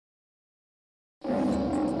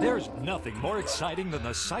There's nothing more exciting than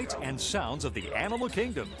the sights and sounds of the animal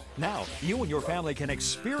kingdom. Now, you and your family can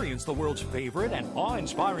experience the world's favorite and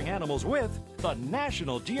awe-inspiring animals with the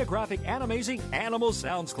National Geographic Animazing Animal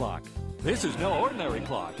Sounds Clock. This is no ordinary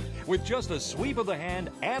clock. With just a sweep of the hand,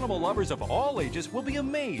 animal lovers of all ages will be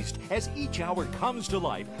amazed as each hour comes to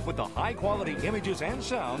life with the high-quality images and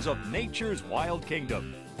sounds of nature's wild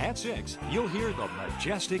kingdom. At 6, you'll hear the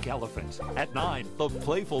majestic elephant. At 9, the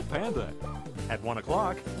playful panda. At 1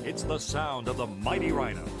 o'clock, it's the sound of the mighty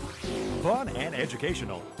rhino. Fun and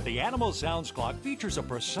educational, the Animal Sounds Clock features a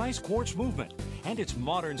precise quartz movement, and its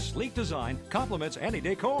modern, sleek design complements any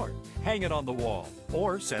decor. Hang it on the wall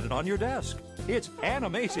or set it on your desk. It's an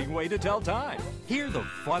amazing way to tell time. Hear the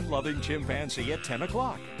fun-loving chimpanzee at 10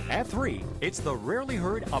 o'clock. At 3, it's the rarely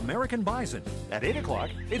heard American bison. At 8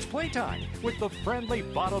 o'clock, it's playtime with the friendly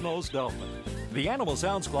bottlenose dolphin. The Animal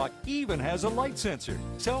Sounds Clock even has a light sensor,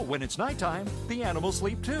 so when it's nighttime, the animals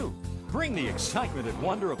sleep too. Bring the excitement and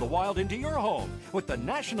wonder of the wild into your home with the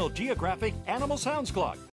National Geographic Animal Sounds Clock.